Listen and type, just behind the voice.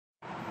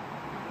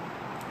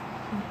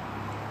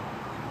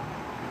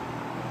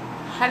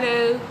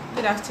Hello,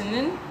 good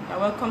afternoon.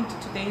 Welcome to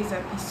today's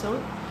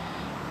episode.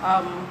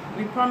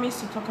 We promise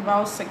to talk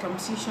about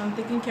circumcision,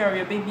 taking care of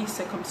your baby's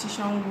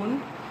circumcision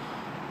wound.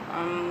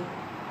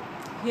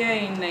 Here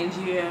in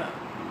Nigeria,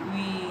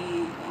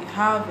 we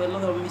have a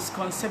lot of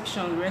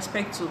misconceptions with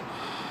respect to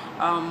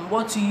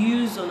what to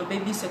use on a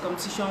baby's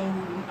circumcision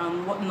wound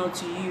and what not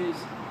to use.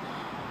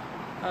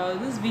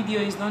 This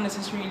video is not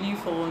necessarily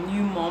for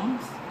new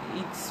moms,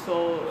 it's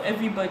for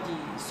everybody.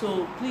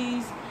 So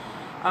please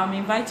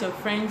invite your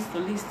friends to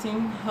listen,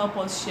 help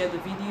us share the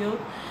video,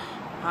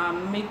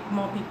 make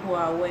more people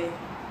aware.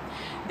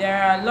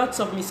 There are lots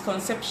of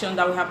misconceptions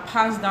that we have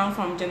passed down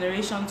from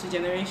generation to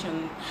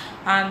generation,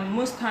 and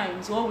most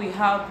times what we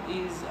have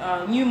is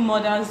new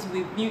mothers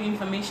with new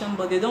information,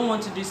 but they don't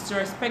want to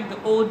disrespect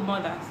the old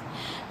mothers,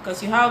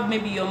 because you have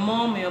maybe your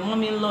mom or your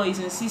mom-in-law is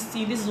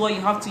insisting this is what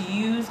you have to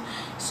use.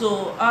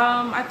 So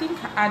I think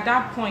at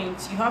that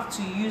point you have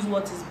to use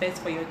what is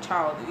best for your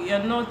child.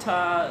 You're not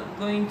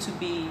going to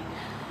be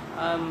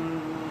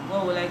you're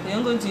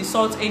not going to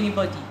insult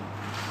anybody.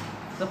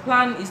 The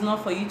plan is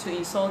not for you to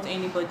insult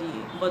anybody,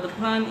 but the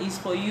plan is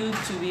for you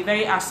to be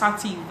very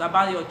assertive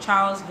about your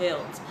child's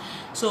health.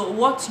 So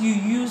what you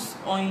use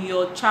on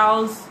your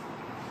child's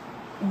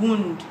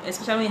wound,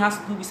 especially when it has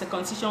to do with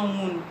circumcision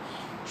wound,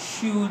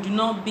 should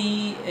not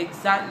be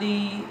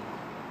exactly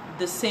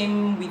the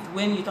same with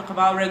when you talk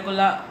about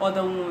regular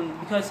other wound,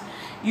 because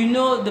you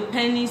know the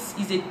penis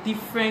is a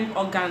different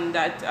organ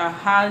that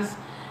has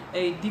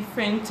a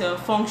different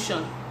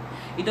function.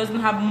 It doesn't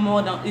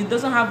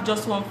have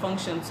just one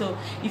function. So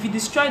if you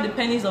destroy the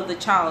penis of the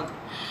child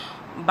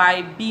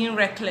by being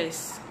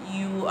reckless,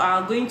 you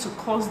are going to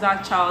cause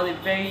that child a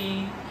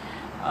very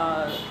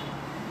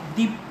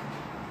deep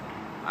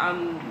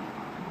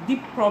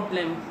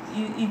problem.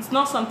 It's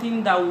not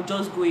something that will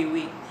just go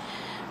away.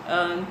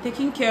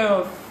 Taking care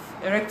of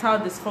erectile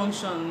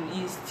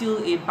dysfunction is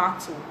still a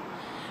battle.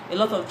 A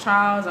lot of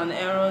trials and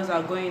errors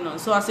are going on.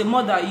 So as a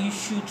mother, you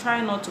should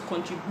try not to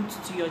contribute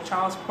to your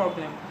child's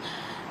problem.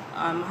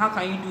 How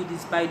can you do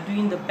this? By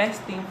doing the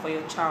best thing for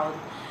your child,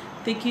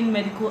 taking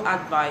medical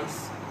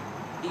advice.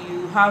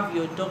 You have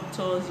your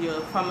doctors, your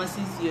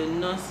pharmacists, your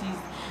nurses,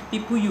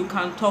 people you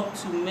can talk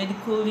to,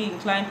 medically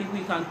inclined people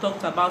you can talk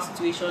to about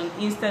situation,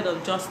 instead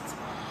of just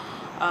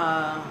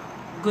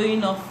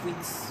going off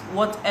with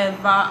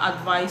whatever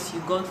advice you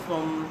got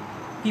from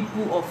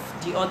people of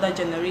the other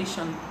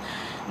generation.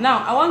 Now,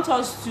 I want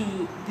us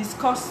to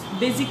discuss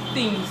basic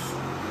things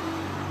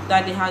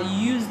that they had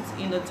used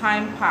in the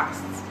time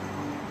past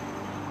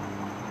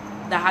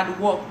that had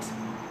worked.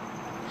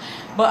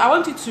 But I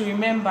want you to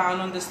remember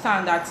and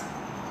understand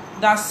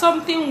that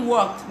something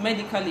worked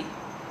medically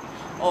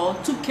or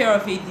took care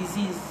of a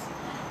disease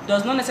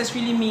does not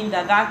necessarily mean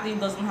that that thing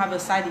doesn't have a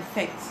side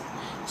effect.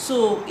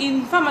 So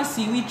in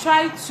pharmacy, we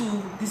try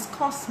to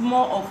discuss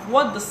more of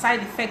what the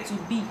side effect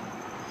would be.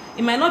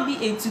 It might not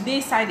be a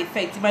today side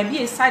effect. It might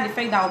be a side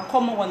effect that will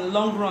come up on the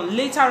long run,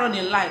 later on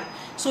in life.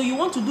 So you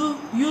want to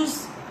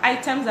use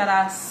items that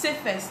are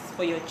safest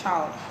for your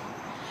child.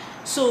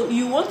 So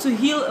you want to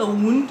heal a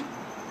wound,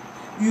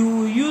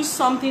 you use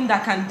something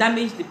that can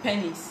damage the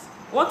penis.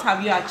 What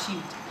have you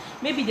achieved?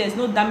 Maybe there's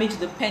no damage to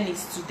the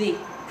penis today,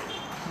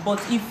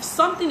 but if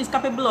something is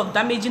capable of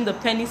damaging the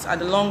penis at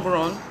the long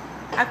run,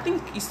 I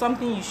think it's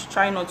something you should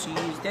try not to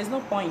use. There's no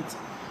point.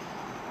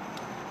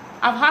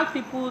 I've had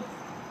people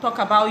talk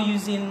about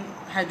using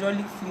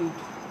hydraulic fluid,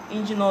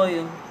 engine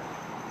oil,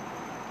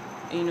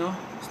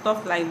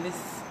 stuff like this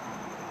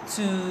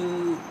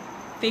to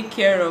take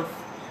care of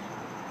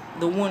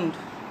the wound.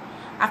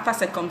 After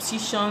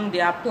circumcision,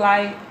 they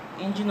apply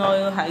engine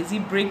oil,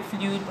 brake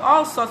fluid,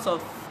 all sorts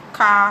of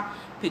car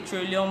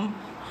petroleum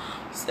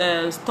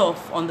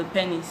stuff on the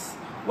penis.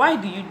 Why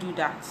do you do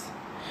that?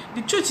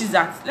 The truth is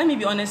that, let me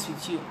be honest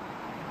with you,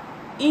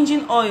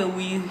 engine oil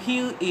will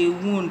heal a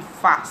wound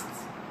fast.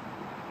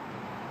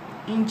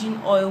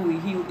 Engine oil will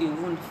heal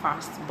a wound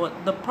fast,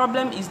 but the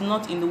problem is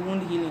not in the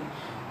wound healing.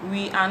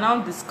 We are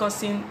now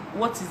discussing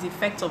what is the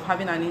effect of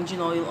having an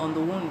engine oil on the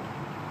wound.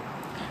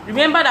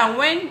 Remember that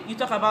when you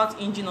talk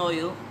about engine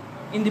oil,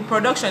 in the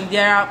production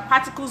there are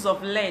particles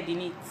of lead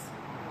in it.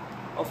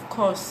 Of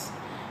course,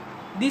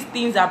 these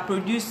things are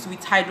produced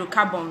with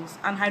hydrocarbons,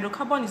 and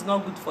hydrocarbon is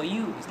not good for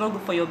you, it's not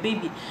good for your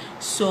baby.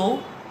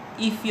 So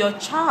if your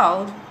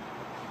child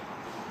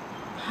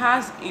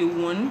has a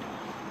wound,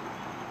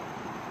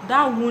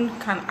 that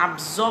wound can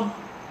absorb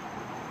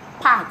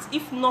parts,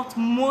 if not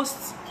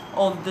most,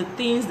 of the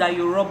things that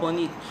you rub on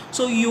it.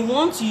 So you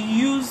want to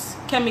use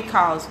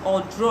chemicals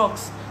or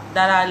drugs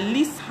that are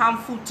least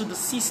harmful to the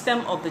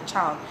system of the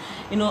child.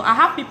 I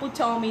have people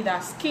tell me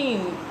that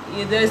skin,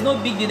 there is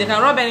no big deal, they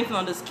can rub anything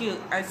on the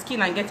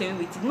skin and get away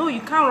with it. No,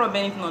 you can't rub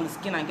anything on the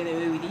skin and get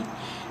away with it.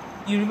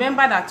 You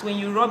remember that when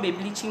you rub a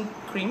bleaching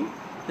cream,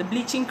 the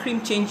bleaching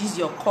cream changes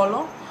your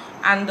color,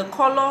 and the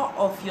color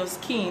of your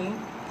skin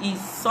is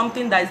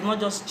something that is not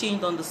just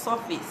changed on the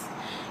surface.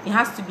 It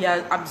has to be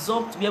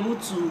absorbed to be able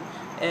to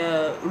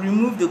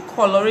remove the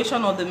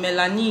coloration of the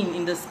melanin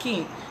in the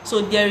skin.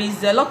 So there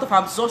is a lot of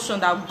absorption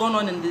that have gone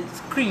on in the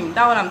cream.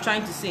 That's what I'm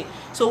trying to say.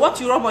 So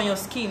what you rub on your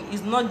skin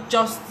is not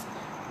just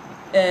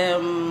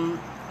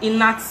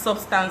inert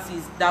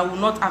substances that will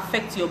not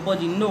affect your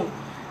body. No,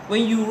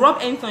 when you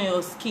rub anything on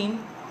your skin,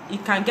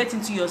 it can get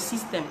into your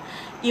system.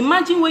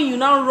 Imagine when you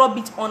now rub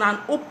it on an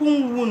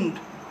open wound.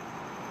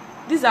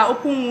 These are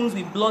open wounds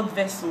with blood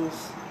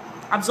vessels.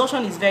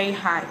 Absorption is very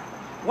high.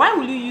 Why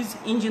will you use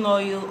engine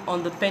oil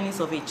on the penis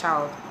of a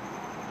child?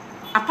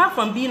 Apart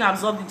from being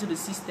absorbed into the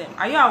system,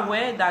 are you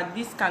aware that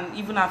this can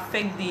even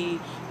affect the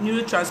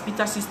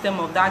neurotransmitter system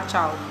of that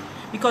child?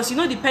 Because you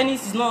know the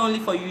penis is not only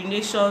for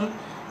urination,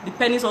 the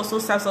penis also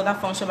serves other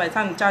function. By the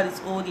time the child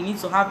is old, he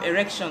needs to have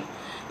erection,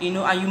 you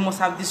know, and you must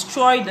have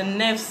destroyed the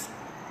nerves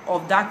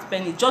of that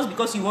penis just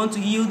because you want to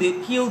heal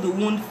the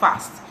wound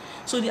fast.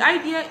 So the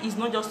idea is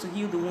not just to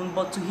heal the wound,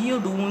 but to heal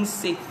the wound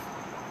safe.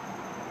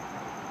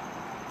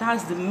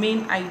 That's the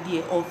main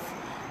idea of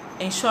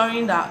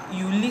ensuring that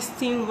you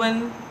listen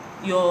when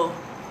your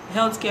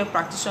healthcare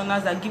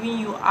practitioners are giving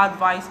you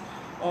advice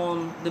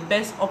on the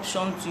best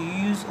option to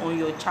use on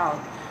your child.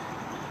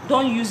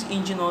 Don't use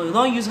engine oil,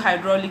 don't use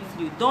hydraulic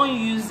fluid, don't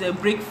use a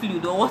brake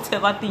fluid or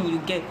whatever thing you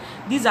get.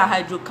 These are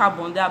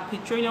hydrocarbon, they are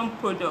petroleum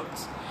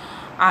products,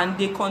 and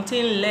they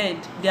contain lead.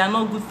 They are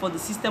not good for the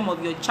system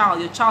of your child.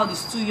 Your child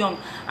is too young.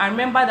 And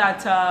remember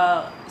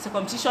that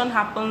circumcision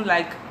happened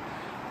like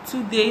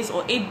 2 days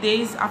or 8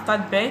 days after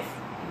birth.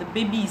 The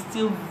baby is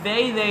still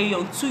very, very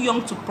young, too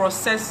young to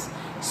process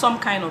some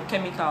kind of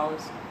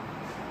chemicals.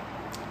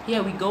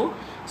 Here we go.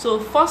 So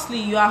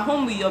firstly, you are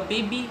home with your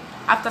baby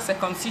after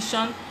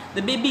circumcision.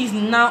 The baby is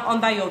now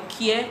under your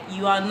care.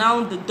 You are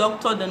now the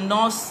doctor, the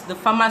nurse, the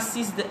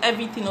pharmacist, the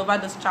everything over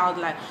this child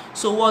life.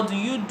 So what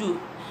do?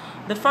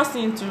 The first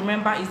thing to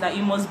remember is that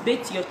you must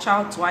bathe your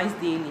child twice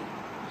daily.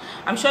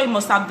 I'm sure you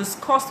must have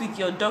discussed with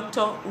your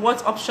doctor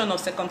what option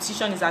of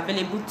circumcision is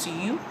available to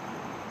you.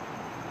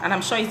 And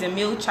I'm sure it's a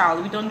male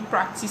child. We don't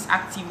practice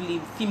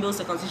actively female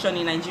circumcision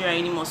in Nigeria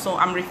anymore. So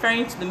I'm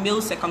referring to the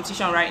male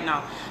circumcision right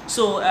now.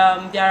 So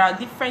there are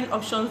different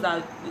options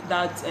that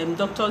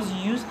doctors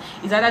use.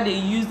 Is either they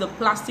use the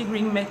plastic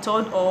ring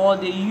method, or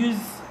they use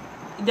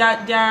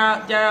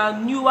there are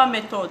newer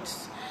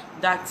methods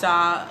that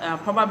are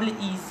probably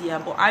easier.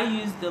 But I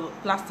use the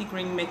plastic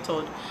ring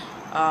method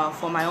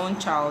for my own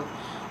child.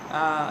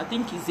 I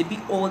think it's a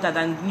bit older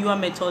than the newer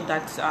method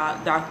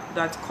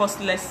that causes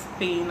less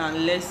pain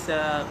and less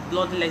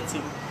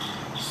bloodletting.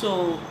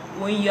 So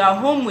when you are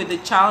home with the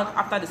child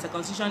after the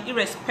circumcision,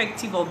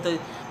 irrespective of the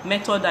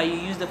method that you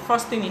use, the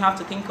first thing you have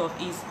to think of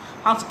is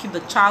how to keep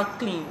the child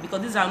clean, because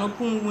this is an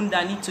open wound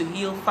that needs to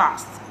heal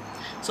fast.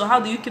 So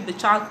how do you keep the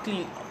child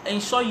clean?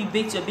 Ensure you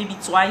bathe your baby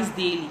twice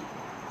daily.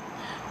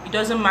 It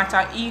doesn't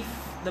matter if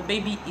the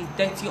baby is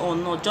dirty or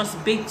not,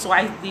 just bathe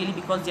twice daily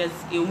because there's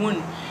a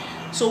wound.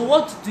 So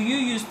what do you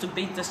use to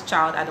bathe this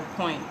child at the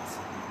point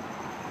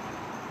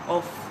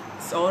of,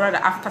 or rather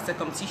after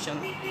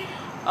circumcision? You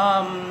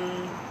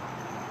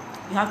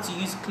have to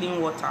use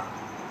clean water.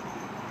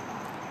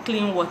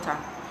 Clean water.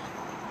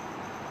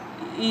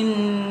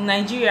 In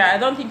Nigeria, I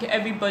don't think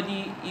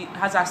everybody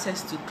has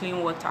access to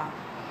clean water.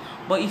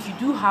 But if you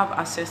do have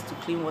access to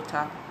clean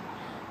water,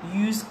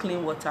 use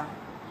clean water.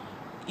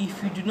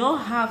 If you do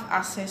not have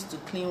access to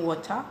clean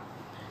water,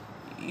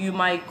 you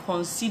might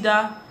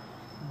consider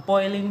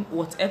boiling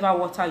whatever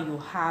water you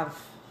have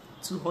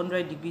to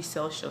 100 degrees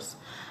Celsius.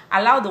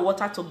 Allow the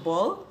water to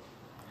boil.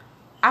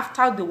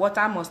 After the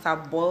water must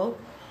have boiled,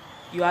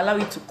 you allow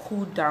it to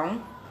cool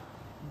down.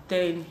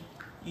 Then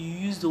you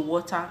use the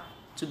water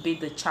to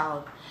bathe the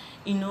child.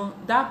 You know,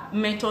 that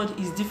method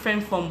is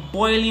different from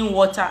boiling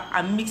water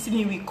and mixing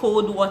it with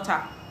cold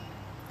water.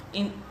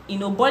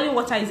 Boiling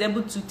water is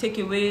able to take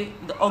away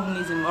the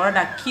organism, or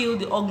rather kill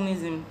the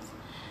organisms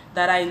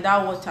that are in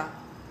that water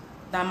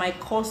that might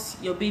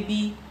cause your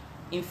baby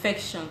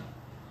infection.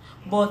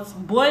 But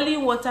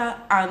boiling water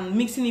and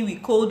mixing it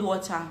with cold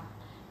water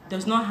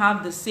does not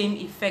have the same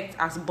effect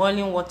as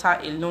boiling water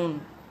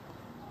alone.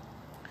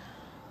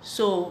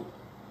 So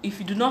if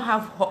you do not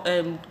have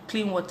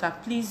clean water,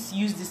 please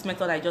use this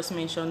method I just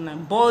mentioned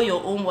and boil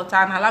your own water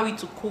and allow it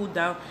to cool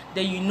down.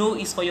 Then you know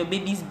it's for your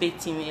baby's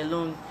bathing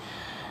alone.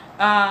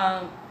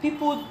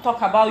 People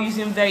talk about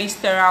using very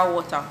sterile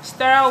water.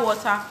 Sterile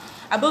water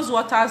are those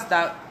waters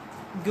that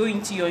go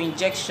into your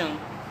injection,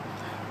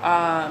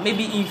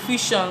 maybe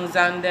infusions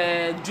and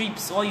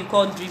drips, what you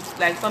call drips,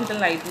 like something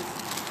like this.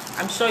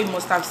 I'm sure you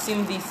must have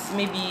seen this.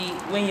 Maybe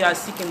when you are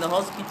sick in the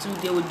hospital,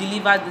 they will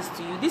deliver this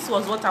to you. This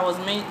was what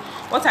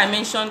I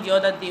mentioned the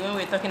other day when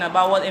we were talking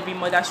about what every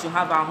mother should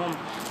have at home.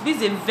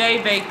 This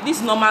is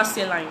this normal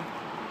saline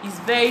is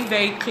very,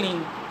 very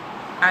clean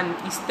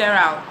and is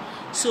sterile.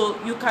 So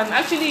you can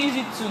actually use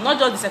it to not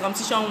just the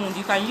circumcision wound,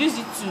 you can use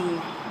it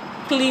to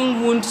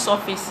clean wound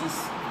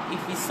surfaces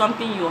if it's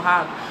something you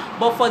have.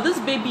 But for this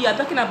baby, you're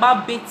talking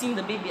about bathing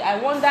the baby.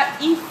 I wonder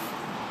if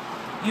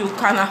you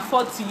can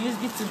afford to use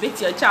it to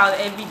bathe your child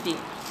every day.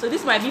 So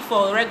this might be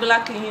for regular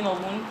cleaning of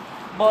wound.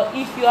 But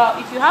if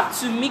you have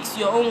to mix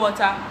your own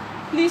water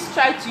please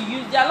try to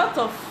use. There are a lot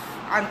of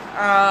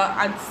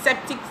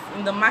antiseptics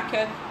in the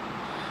market.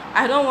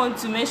 I don't want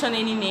to mention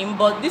any name,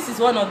 but this is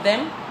one of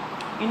them.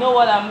 You know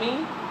what I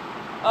mean?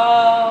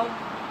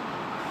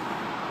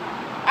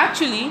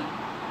 Actually,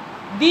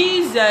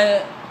 these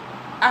I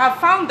have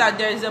found that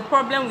there is a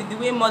problem with the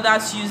way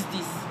mothers use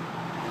this.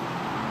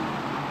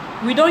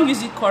 We don't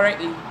use it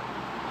correctly.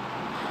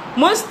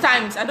 Most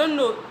times, I don't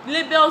know,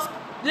 labels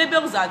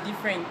are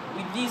different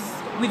with these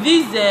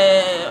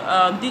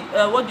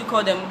what do you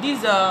call them,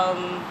 these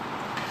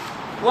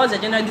what's the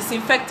general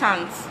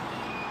disinfectants.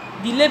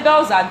 The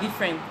labels are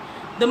different.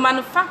 The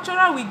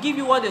manufacturer will give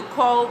you what they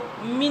call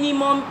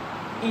minimum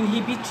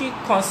inhibitory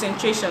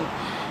concentration.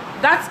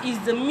 That is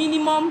the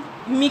minimum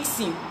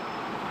mixing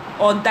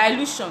or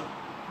dilution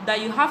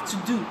that you have to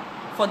do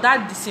for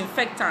that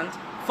disinfectant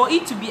for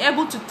it to be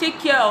able to take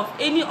care of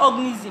any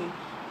organism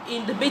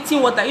in the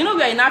bathing water. You know,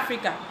 we are in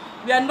Africa.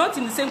 We are not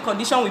in the same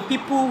condition with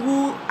people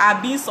who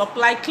are being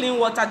supplied clean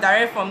water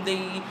direct from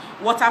the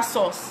water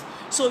source.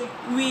 So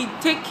we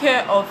take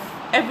care of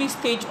every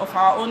stage of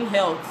our own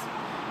health,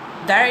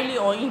 directly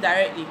or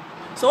indirectly.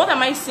 So what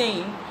am I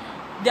saying?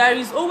 There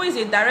is always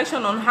a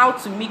direction on how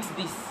to mix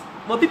this,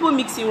 but people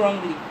mix it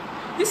wrongly.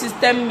 This is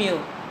 10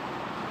 ml.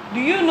 Do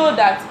you know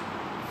that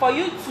for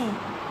you to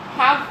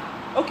have,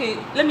 okay,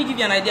 let me give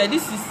you an idea.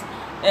 This is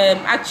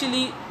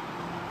actually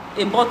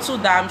a bottle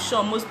that I'm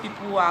sure most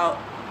people are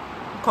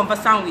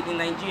conversant with in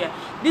Nigeria.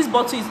 This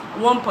bottle is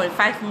 1.5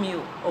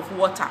 ml of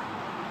water,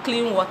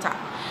 clean water.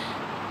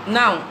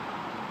 Now,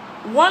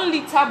 1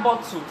 liter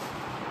bottle.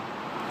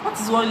 What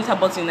is 1 liter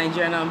bottle in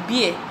Nigeria now?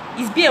 Beer.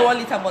 Is beer 1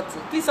 liter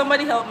bottle? Please,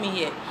 somebody help me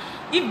here.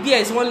 If beer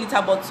is 1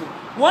 liter bottle,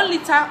 1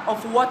 liter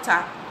of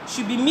water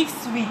should be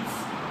mixed with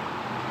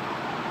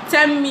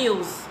 10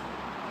 ml.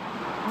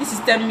 This is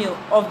 10 ml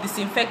of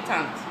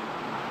disinfectant.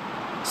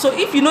 So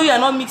if you know you are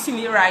not mixing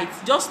it right,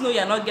 just know you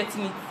are not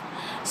getting it.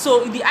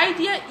 So the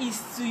idea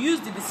is to use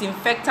the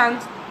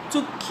disinfectant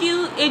to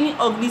kill any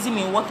organism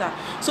in water.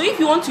 So if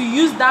you want to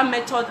use that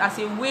method as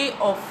a way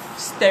of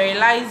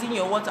sterilizing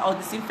your water or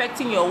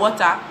disinfecting your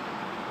water,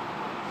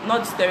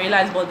 not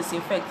sterilize but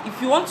disinfect. If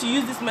you want to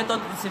use this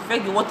method to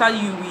disinfect the water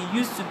you will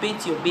use to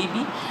bathe your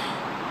baby,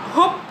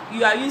 hope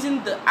you are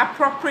using the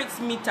appropriate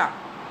meter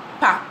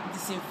per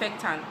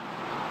disinfectant.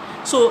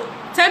 So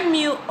 10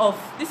 ml of,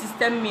 this is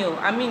 10 ml.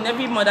 I mean,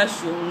 every mother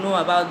should know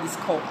about this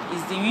cup.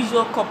 It's the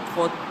usual cup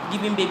for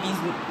giving babies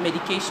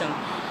medication.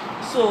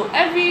 So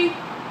every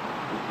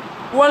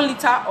 1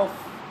 liter of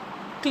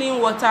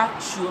clean water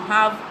should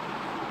have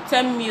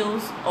 10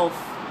 ml of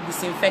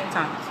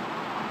disinfectant.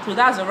 So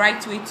that's the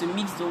right way to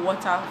mix the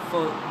water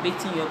for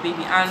bathing your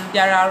baby. And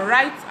there are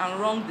right and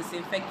wrong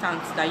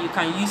disinfectants that you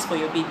can use for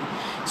your baby.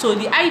 So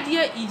the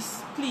idea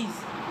is, please,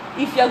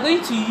 if you are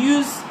going to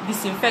use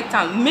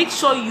disinfectant, make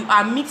sure you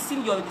are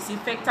mixing your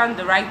disinfectant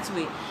the right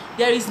way.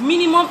 There is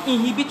minimum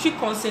inhibitory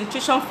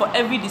concentration for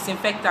every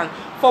disinfectant.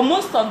 For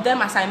most of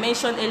them, as I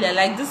mentioned earlier,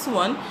 like this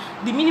one,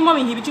 the minimum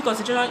inhibitory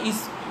concentration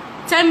is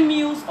 10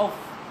 ml of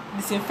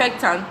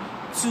disinfectant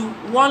to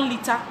 1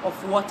 liter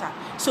of water.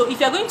 So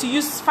if you are going to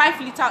use 5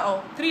 liters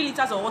or 3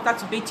 liters of water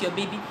to bathe your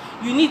baby,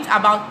 you need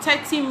about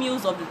 30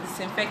 ml of the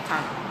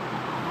disinfectant.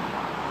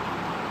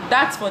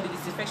 That's for the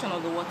disinfection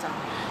of the water.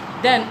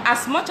 Then,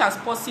 as much as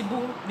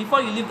possible,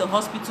 before you leave the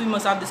hospital, you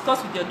must have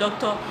discussed with your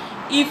doctor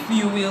if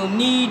you will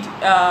need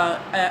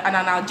an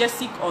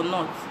analgesic or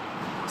not.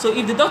 So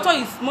if the doctor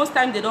is, most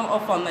times they don't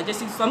offer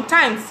analgesics.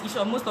 Sometimes,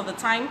 most of the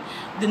time,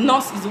 the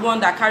nurse is the one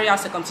that carries out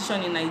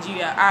circumcision in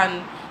Nigeria,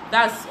 and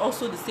that's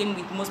also the same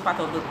with most part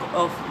of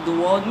the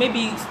world.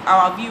 Maybe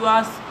our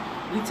viewers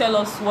will tell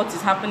us what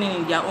is happening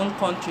in their own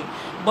country,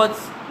 but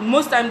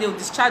most times they will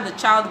discharge the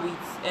child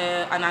with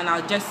an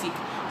analgesic.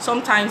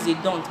 Sometimes they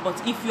don't.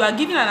 But if you are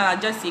giving an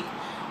analgesic,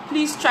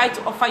 please try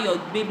to offer your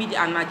baby the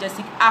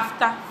analgesic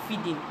after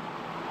feeding,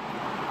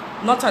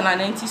 not on an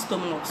empty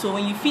stomach. So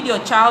when you feed your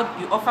child,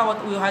 you offer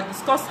what we have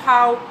discussed,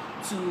 how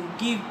to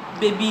give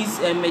babies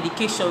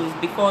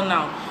medications before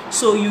now.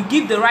 So you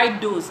give the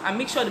right dose and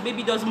make sure the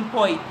baby doesn't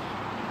pour it.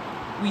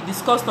 We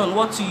discussed on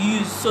what to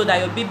use so that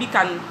your baby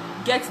can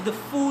get the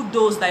full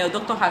dose that your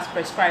doctor has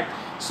prescribed.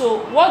 So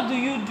what do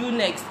you do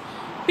next?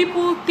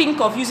 People think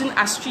of using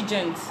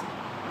astringents,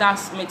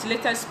 that's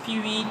methylated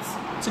spirit,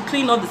 to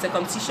clean up the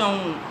circumcision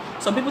wound.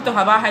 Some people talk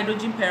about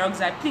hydrogen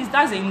peroxide. Please,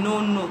 that's a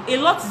no-no. A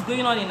lot is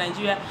going on in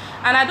Nigeria,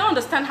 and I don't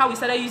understand how we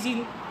started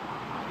using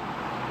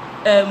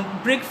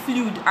brake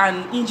fluid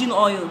and engine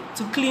oil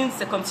to clean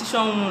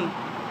circumcision wound.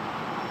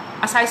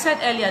 As I said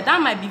earlier,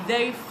 that might be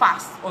very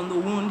fast on the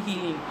wound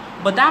healing,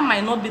 but that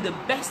might not be the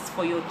best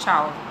for your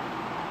child.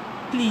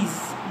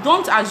 Please,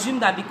 don't assume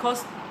that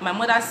because my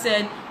mother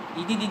said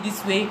he did it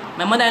this way,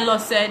 my mother-in-law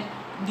said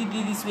did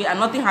it this way, and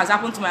nothing has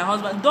happened to my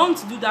husband. Don't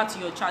do that to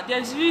your child.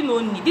 There's really no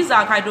need. These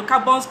are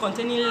hydrocarbons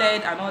containing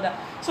lead and all that.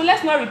 So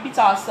let's not repeat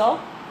ourselves.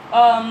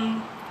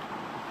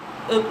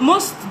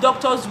 Most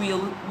doctors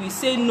will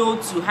say no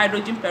to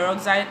hydrogen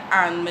peroxide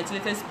and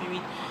methylated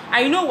spirit.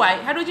 And you know why?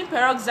 Hydrogen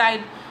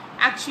peroxide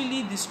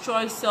actually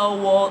destroys cell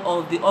wall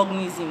of the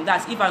organism.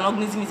 That's if an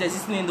organism is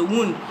existing in the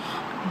wound.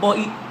 but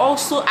it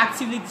also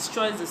actively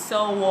destroys the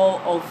cell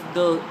wall of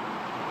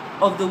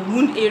the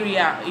wound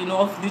area, you know,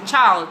 of the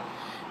child,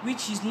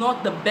 which is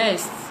not the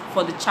best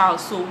for the child.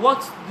 So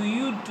what do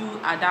you do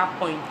at that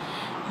point?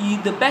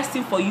 The best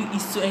thing for you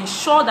is to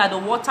ensure that the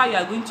water you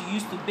are going to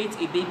use to bathe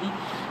a baby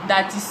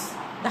that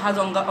has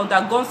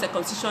undergone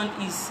circumcision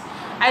is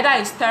either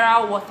a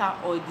sterile water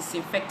or a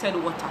disinfected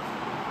water.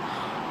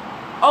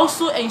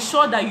 Also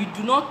ensure that you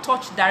do not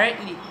touch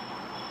directly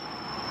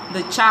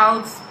the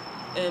child's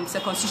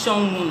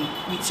circumcision wound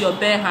with your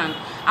bare hand.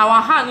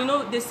 Our hand, you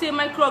know, they say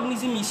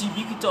microorganism is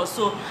ubiquitous,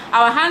 so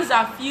our hands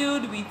are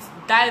filled with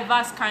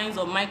diverse kinds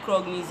of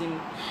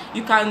microorganisms.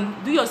 You can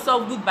do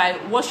yourself good by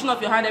washing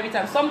off your hand every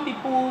time. Some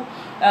people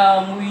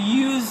will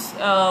use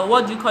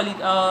what do you call it?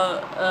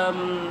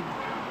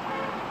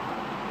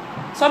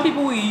 Some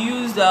people will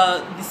use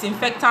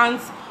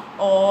disinfectants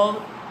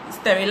or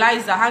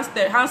sterilizer, hand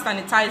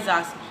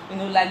sanitizers, you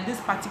know, like this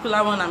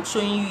particular one I'm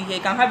showing you here.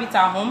 You can have it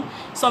at home,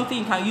 something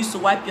you can use to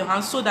wipe your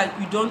hands so that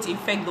you don't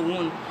infect the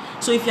wound.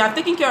 So if you have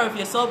taken care of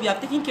yourself, you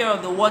have taken care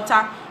of the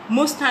water,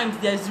 most times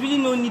there's really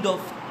no need of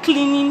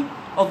cleaning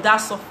of that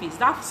surface.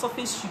 That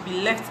surface should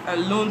be left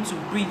alone to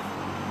breathe.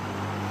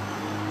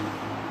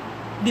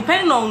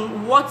 Depending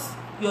on what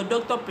your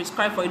doctor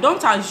prescribed for you,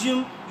 don't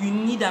assume you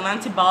need an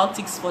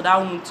antibiotics for that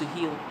wound to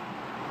heal.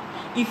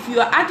 If you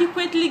are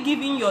adequately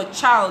giving your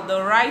child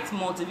the right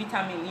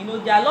multivitamin, you know,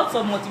 there are lots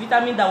of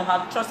multivitamin that we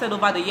have trusted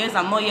over the years.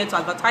 I'm not here to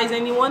advertise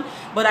anyone,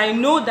 but I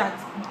know that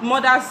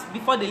mothers,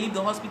 before they leave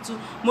the hospital,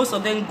 most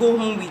of them go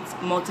home with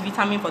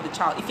multivitamin for the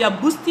child. If you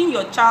are boosting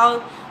your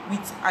child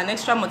with an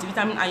extra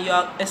multivitamin and you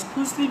are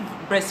exclusively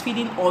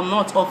breastfeeding or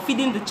not, or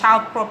feeding the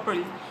child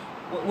properly,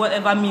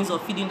 whatever means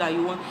of feeding that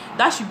you want,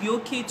 that should be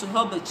okay to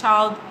help the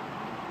child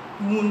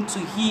wound to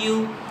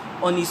heal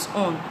on its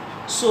own.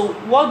 So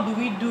what do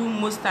we do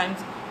most times?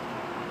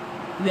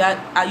 You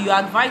are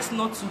advised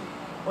not to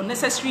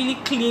unnecessarily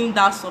clean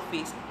that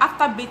surface.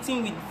 After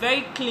bathing with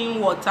very clean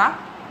water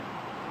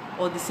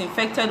or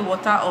disinfected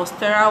water or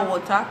sterile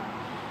water,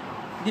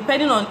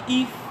 depending on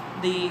if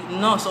the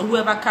nurse or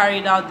whoever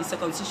carried out the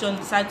circumcision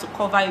decide to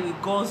cover it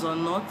with gauze or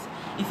not.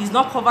 If it's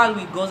not covered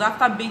with gauze,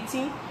 after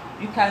bathing,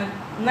 you can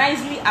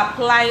nicely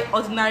apply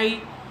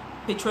ordinary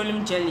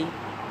petroleum jelly.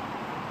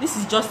 This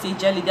is just a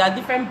jelly. There are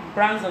different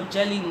brands of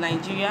jelly in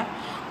Nigeria.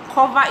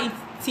 Cover it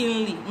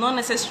thinly, not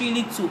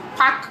necessarily to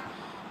pack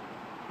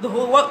the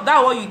whole.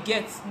 That's what you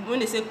get when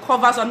they say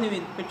cover something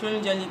with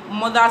petroleum jelly.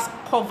 Mothers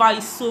cover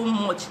it so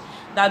much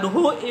that the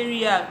whole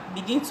area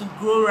begins to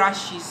grow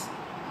rashes.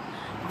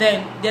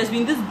 Then there's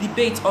been this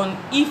debate on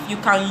if you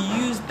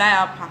can use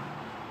diaper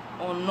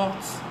or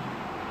not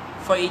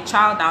for a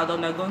child that had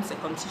undergone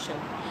circumcision.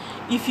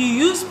 If you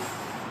use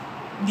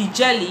the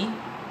jelly,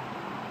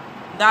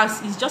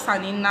 it's just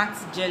an inert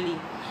jelly.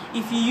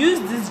 If you use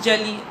this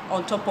jelly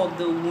on top of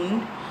the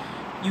wound,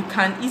 you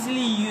can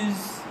easily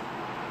use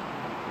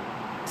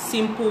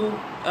simple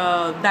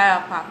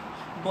diaper,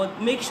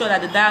 but make sure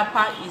that the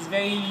diaper is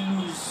very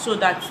loose so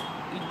that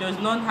it does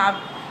not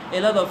have a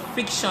lot of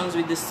frictions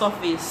with the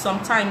surface.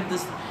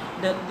 Sometimes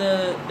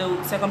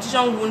the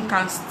circumcision wound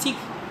can stick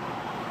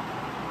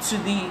to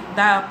the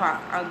diaper,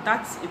 and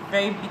that's a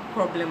very big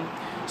problem.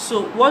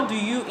 So what do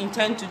you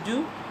intend to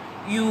do?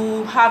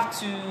 You have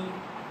to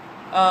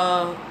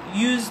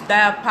use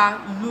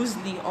diaper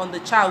loosely on the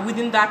child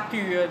within that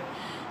period.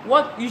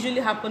 What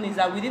usually happens is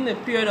that within a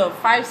period of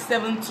 5,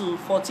 7 to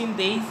 14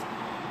 days,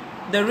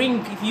 the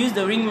ring, if you use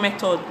the ring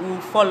method, will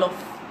fall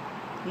off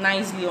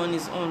nicely on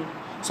its own.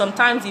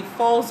 Sometimes it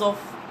falls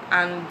off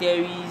and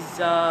there is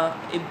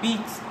a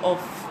bit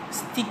of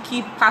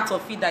sticky part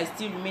of it that is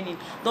still remaining.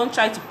 Don't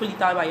try to pull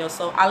it out by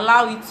yourself.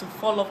 Allow it to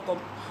fall off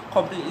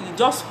completely.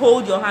 Just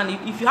hold your hand.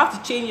 If you have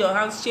to change your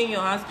hands, change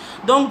your hands.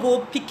 Don't go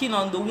picking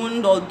on the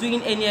wound or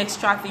doing any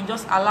extra thing.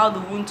 Just allow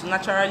the wound to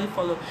naturally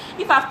follow.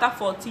 If after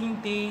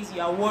 14 days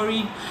you are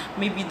worried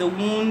maybe the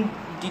wound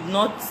did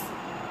not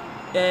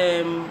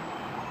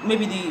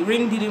maybe the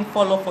ring didn't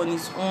fall off on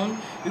its own,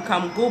 you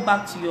can go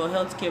back to your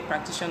healthcare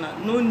practitioner.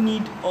 No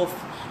need of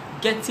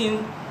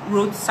getting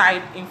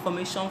roadside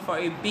information for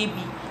a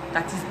baby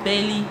that is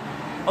barely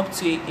up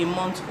to a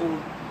month old.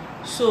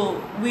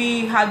 So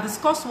we have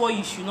discussed what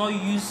you should not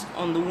use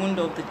on the wound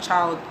of the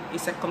child, a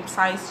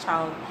circumcised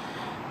child,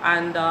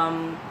 and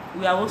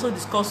we have also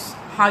discussed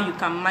how you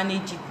can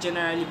manage it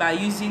generally by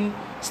using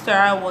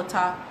sterile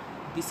water,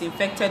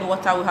 disinfected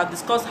water. We have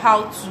discussed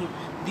how to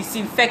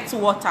disinfect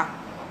water.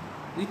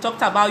 We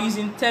talked about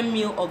using 10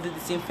 ml of the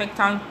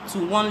disinfectant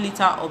to 1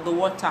 liter of the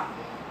water.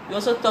 We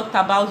also talked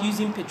about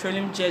using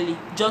petroleum jelly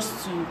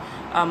just to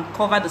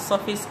cover the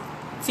surface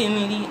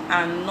thinly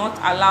and not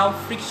allow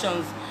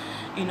frictions,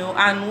 you know.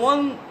 And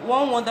one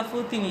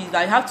wonderful thing is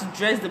that you have to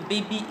dress the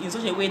baby in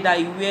such a way that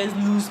he wears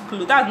loose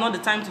clothes. That's not the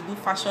time to do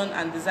fashion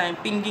and design,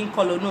 pinging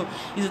color. No,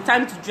 it's the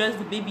time to dress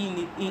the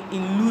baby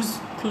in loose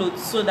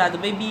clothes so that the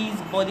baby's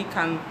body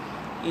can,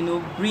 you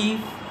know, breathe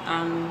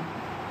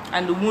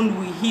and the wound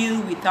will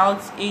heal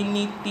without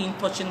anything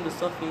touching the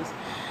surface.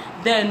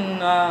 Then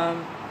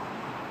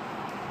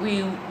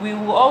we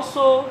will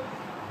also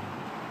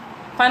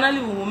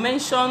Finally, we will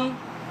mention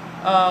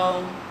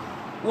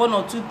one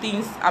or two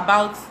things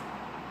about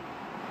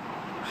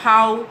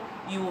how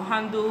you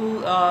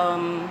handle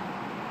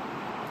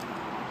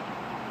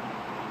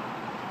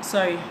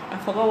sorry, I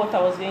forgot what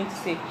I was going to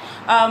say.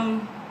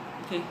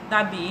 Okay,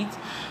 that be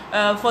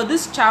it. For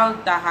this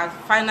child that has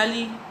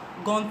finally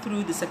gone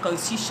through the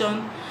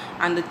circumcision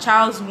and the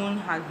child's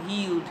wound has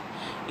healed,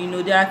 you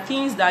know, there are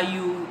things that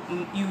you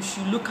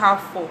should look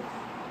out for.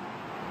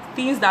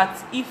 Things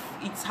that if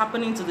it's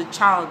happening to the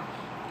child,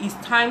 it's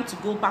time to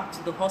go back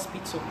to the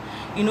hospital.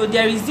 You know,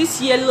 there is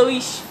this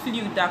yellowish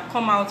fluid that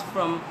come out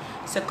from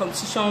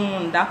circumcision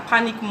wound that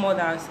panic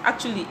mothers.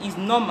 Actually is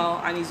normal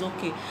and is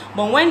okay,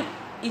 but when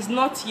it's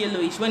not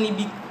yellowish, when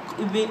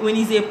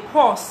it's a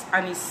pus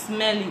and it's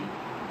smelling,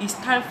 it's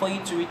time for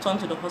you to return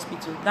to the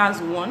hospital. That's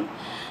one.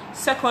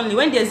 Secondly,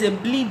 when there's a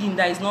bleeding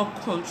that is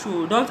not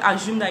controlled, don't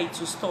assume that it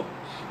will stop.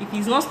 If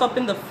it's not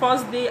stopping the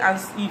first day and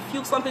you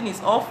feel something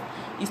is off,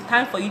 it's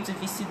time for you to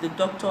visit the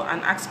doctor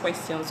and ask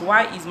questions.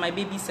 Why is my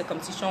baby's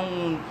circumcision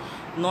wound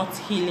not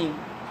healing?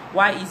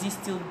 Why is it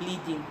still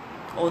bleeding?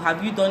 Or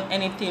have you done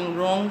anything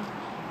wrong?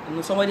 You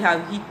know, somebody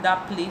has hit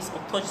that place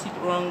or touched it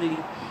wrongly.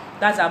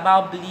 That's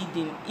about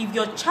bleeding. If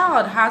your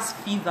child has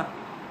fever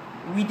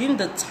within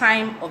the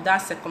time of that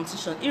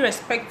circumcision,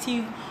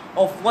 irrespective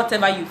of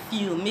whatever you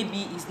feel,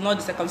 maybe it's not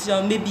the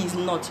circumcision, maybe it's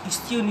not, you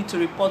still need to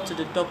report to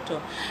the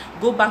doctor.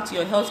 Go back to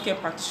your healthcare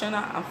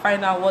practitioner and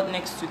find out what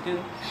next to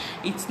do.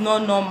 It's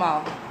not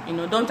normal. You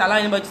know, don't allow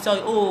anybody to tell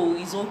you, oh,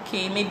 it's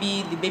okay,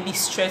 maybe the baby's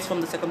stressed from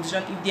the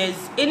circumcision. If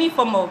there's any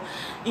form of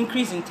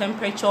increase in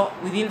temperature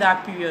within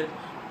that period,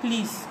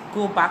 please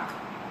go back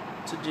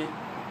to the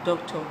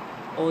doctor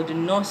or the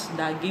nurse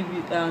that gave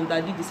you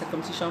that did the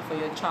circumcision for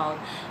your child.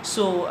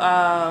 So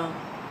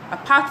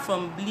apart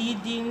from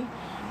bleeding,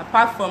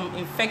 apart from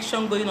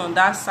infection going on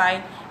that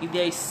side, if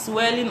there is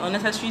swelling,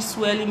 unnecessary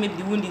swelling, maybe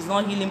the wound is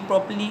not healing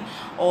properly,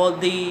 or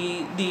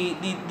the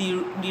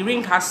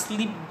ring has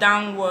slipped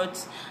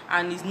downwards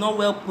and is not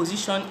well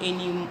positioned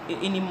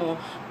anymore,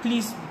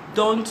 please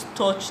don't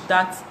touch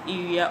that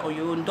area on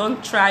your own.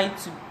 Don't try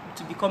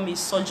to become a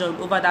surgeon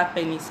over that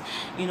penis.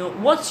 You know,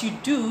 what you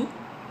do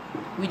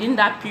within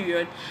that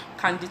period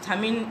can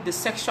determine the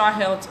sexual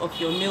health of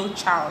your male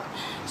child.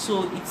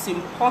 So it's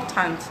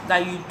important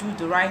that you do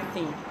the right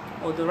thing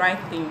or the right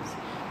things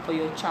for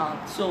your child.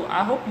 So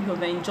I hope you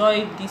have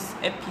enjoyed this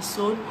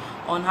episode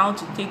on how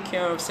to take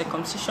care of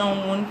circumcision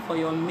wound for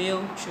your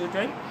male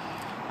children.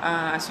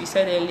 As we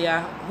said earlier,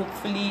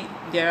 hopefully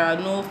there are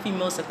no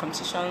female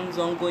circumcisions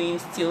ongoing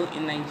still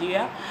in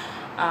Nigeria.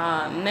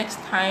 Next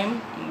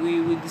time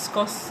we will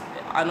discuss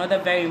another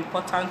very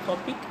important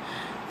topic.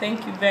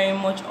 Thank you very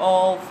much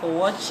all for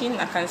watching.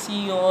 I can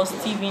see you all,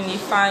 Stephen,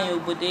 Ifan,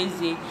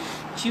 Obodeze,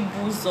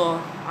 Chibuzo,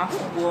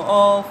 Afubo,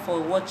 all for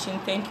watching.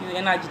 Thank you,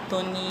 Energy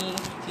Tony,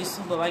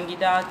 Yusuf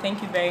Babangida.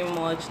 Thank you very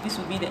much. This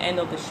will be the end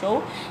of the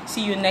show.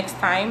 See you next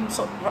time.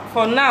 So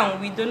for now,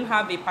 we don't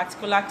have a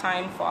particular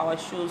time for our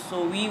show,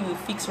 so we will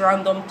fix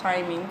random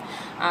timing.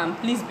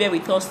 Please bear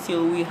with us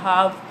till we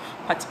have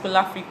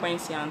particular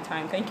frequency and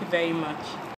time. Thank you very much.